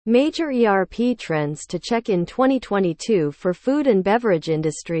Major ERP trends to check in 2022 for food and beverage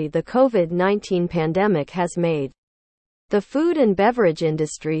industry. The COVID-19 pandemic has made the food and beverage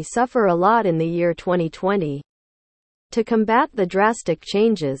industry suffer a lot in the year 2020. To combat the drastic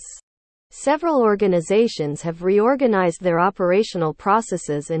changes, several organizations have reorganized their operational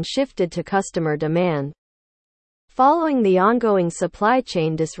processes and shifted to customer demand. Following the ongoing supply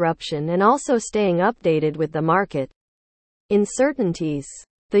chain disruption and also staying updated with the market uncertainties,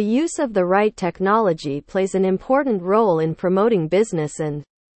 the use of the right technology plays an important role in promoting business and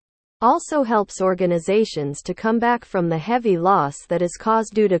also helps organizations to come back from the heavy loss that is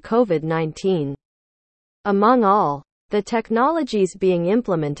caused due to COVID-19. Among all the technologies being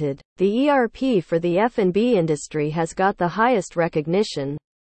implemented, the ERP for the F&B industry has got the highest recognition,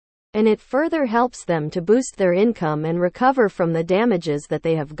 and it further helps them to boost their income and recover from the damages that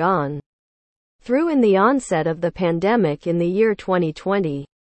they have gone through in the onset of the pandemic in the year 2020.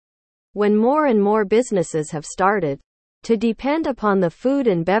 When more and more businesses have started to depend upon the food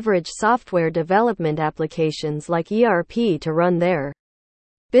and beverage software development applications like ERP to run their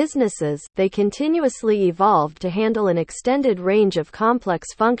businesses, they continuously evolved to handle an extended range of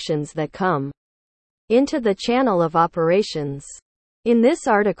complex functions that come into the channel of operations. In this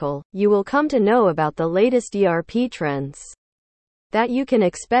article, you will come to know about the latest ERP trends that you can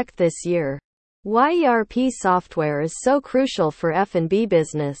expect this year. Why ERP software is so crucial for F&B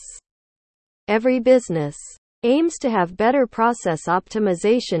business. Every business aims to have better process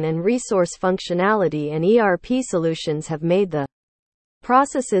optimization and resource functionality, and ERP solutions have made the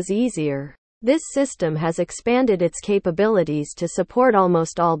processes easier. This system has expanded its capabilities to support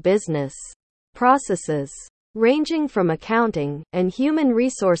almost all business processes, ranging from accounting and human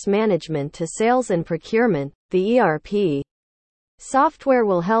resource management to sales and procurement. The ERP software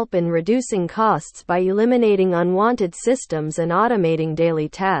will help in reducing costs by eliminating unwanted systems and automating daily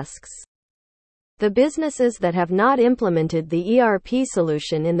tasks. The businesses that have not implemented the ERP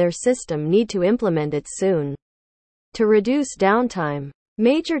solution in their system need to implement it soon to reduce downtime.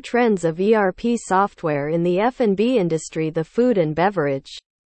 Major trends of ERP software in the F&B industry. The food and beverage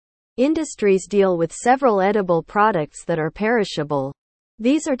industries deal with several edible products that are perishable.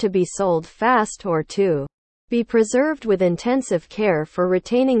 These are to be sold fast or to be preserved with intensive care for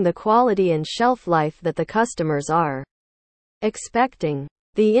retaining the quality and shelf life that the customers are expecting.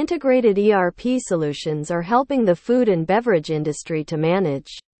 The integrated ERP solutions are helping the food and beverage industry to manage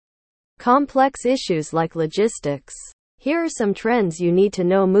complex issues like logistics. Here are some trends you need to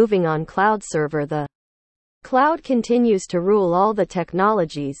know. Moving on. Cloud server. The cloud continues to rule all the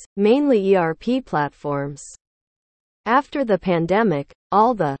technologies, mainly ERP platforms. After the pandemic,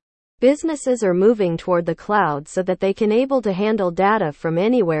 all the businesses are moving toward the cloud so that they can able to handle data from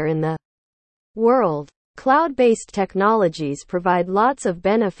anywhere in the world. Cloud-based technologies provide lots of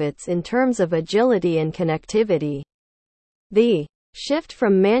benefits in terms of agility and connectivity. The shift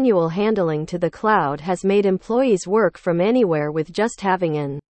from manual handling to the cloud has made employees work from anywhere with just having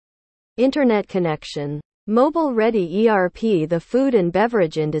an internet connection. Mobile-ready ERP. The food and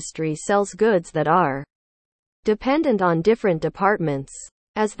beverage industry sells goods that are dependent on different departments.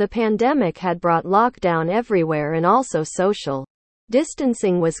 As the pandemic had brought lockdown everywhere and also social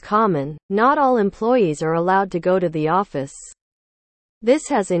distancing was common, not all employees are allowed to go to the office. This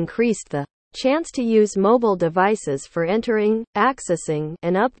has increased the chance to use mobile devices for entering, accessing,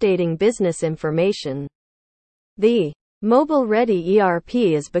 and updating business information. The mobile-ready ERP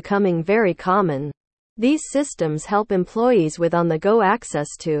is becoming very common. These systems help employees with on-the-go access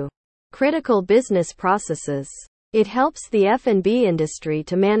to critical business processes. It helps the F&B industry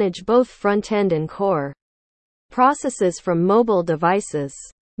to manage both front-end and core processes from mobile devices.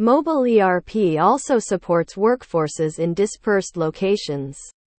 Mobile ERP also supports workforces in dispersed locations,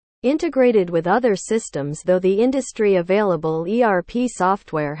 integrated with other systems. Though the industry available ERP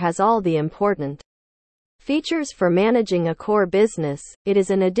software has all the important features for managing a core business, it is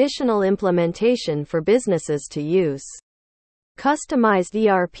an additional implementation for businesses to use customized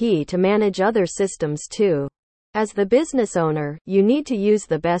ERP to manage other systems too. As the business owner, you need to use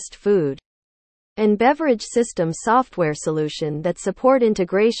the best food and beverage system software solution that support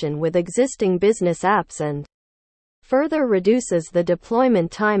integration with existing business apps and further reduces the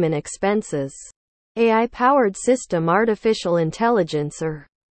deployment time and expenses. AI-powered system. Artificial intelligence or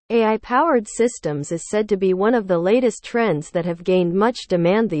AI-powered systems is said to be one of the latest trends that have gained much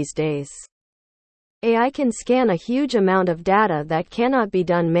demand these days. AI can scan a huge amount of data that cannot be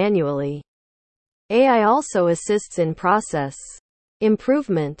done manually. AI also assists in process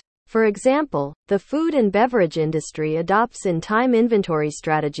improvement. For example, the food and beverage industry adopts in-time inventory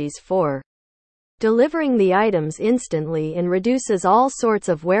strategies for delivering the items instantly and reduces all sorts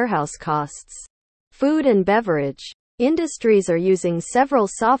of warehouse costs. Food and beverage industries are using several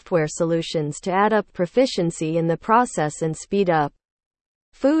software solutions to add up proficiency in the process and speed up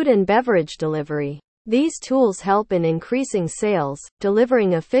food and beverage delivery. These tools help in increasing sales,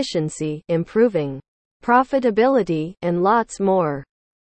 delivering efficiency, improving profitability, and lots more.